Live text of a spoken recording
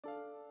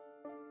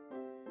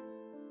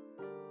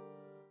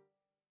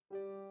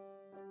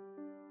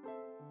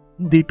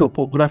The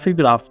Topographic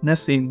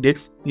Roughness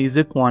Index is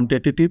a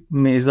quantitative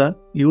measure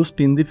used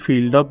in the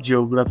field of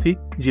geography,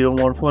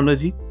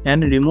 geomorphology,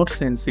 and remote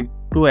sensing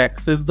to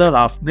assess the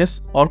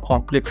roughness or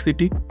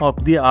complexity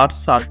of the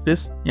Earth's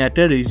surface at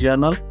a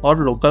regional or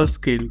local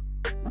scale.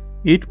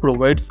 It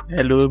provides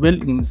valuable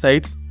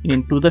insights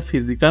into the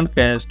physical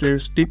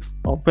characteristics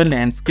of a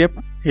landscape,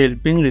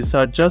 helping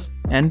researchers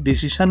and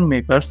decision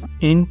makers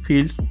in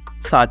fields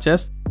such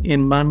as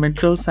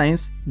environmental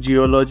science,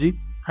 geology,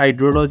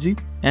 hydrology,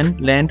 and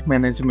land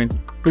management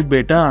to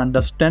better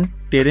understand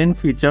terrain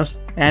features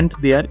and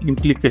their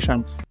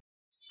implications.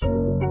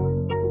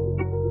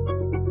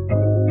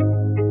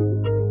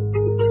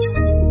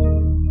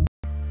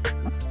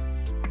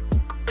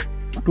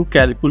 To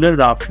calculate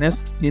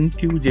roughness in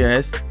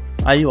QGIS,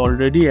 I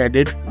already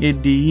added a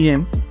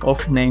DEM of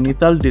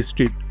Nainital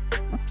district.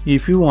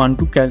 If you want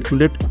to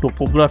calculate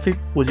Topographic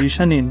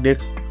Position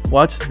Index,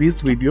 watch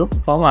this video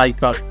from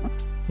iCard.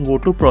 Go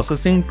to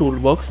Processing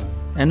Toolbox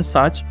and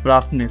search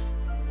roughness,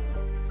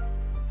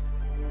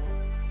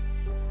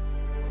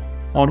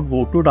 or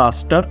go to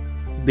raster,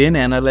 then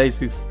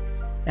analysis,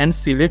 and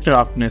select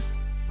roughness.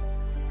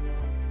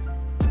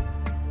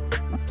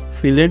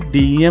 Select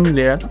DEM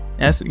layer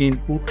as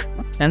input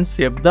and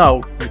save the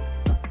output.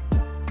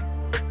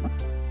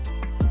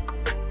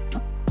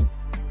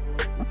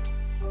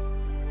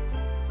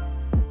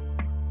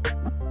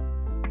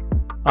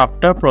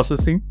 After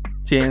processing,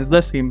 change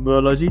the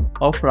symbology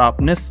of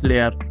roughness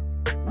layer.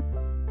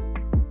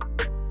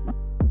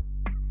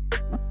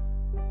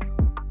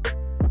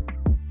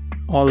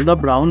 All the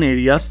brown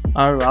areas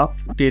are rough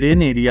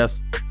terrain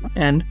areas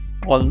and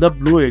all the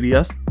blue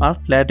areas are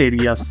flat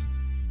areas.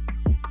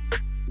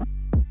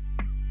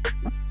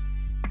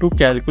 To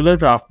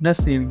calculate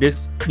roughness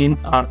index in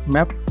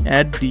ArcMap,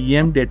 add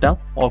DEM data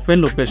of a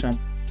location.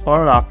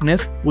 For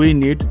roughness, we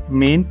need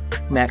mean,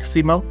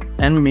 maximum,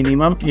 and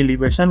minimum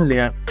elevation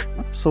layer.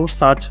 So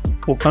search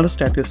focal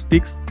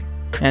statistics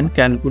and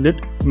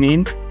calculate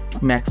mean,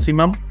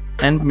 maximum,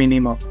 and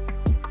minimum.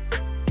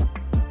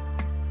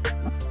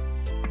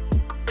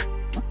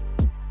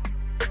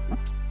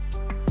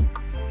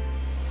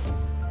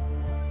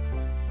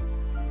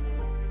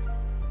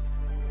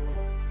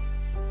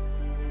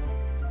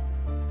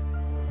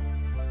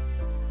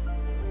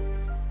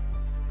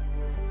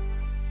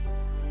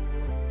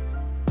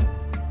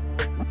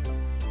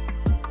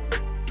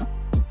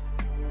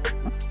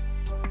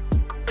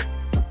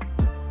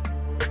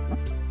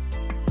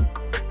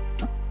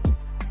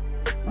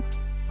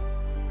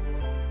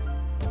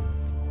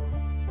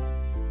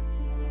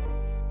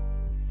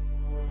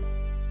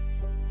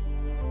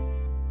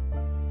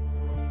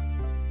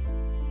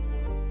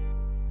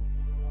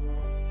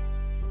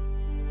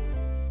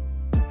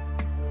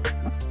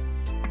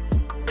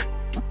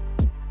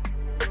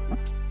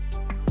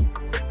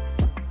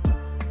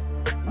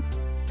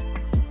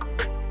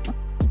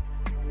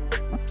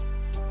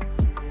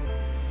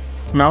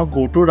 Now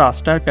go to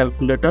raster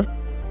calculator.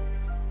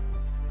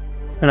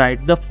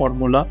 Write the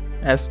formula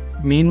as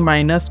mean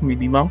minus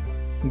minimum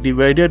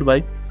divided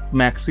by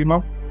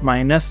maximum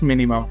minus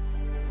minimum.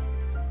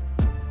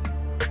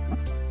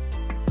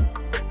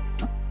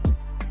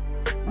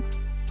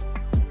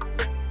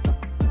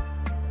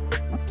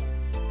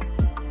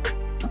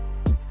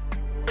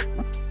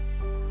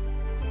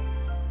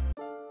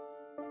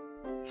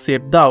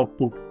 Save the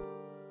output.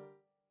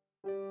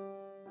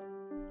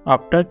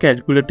 After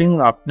calculating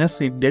roughness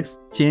index,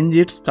 change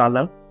its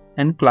color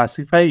and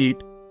classify it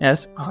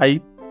as high,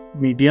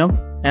 medium,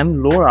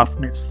 and low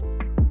roughness.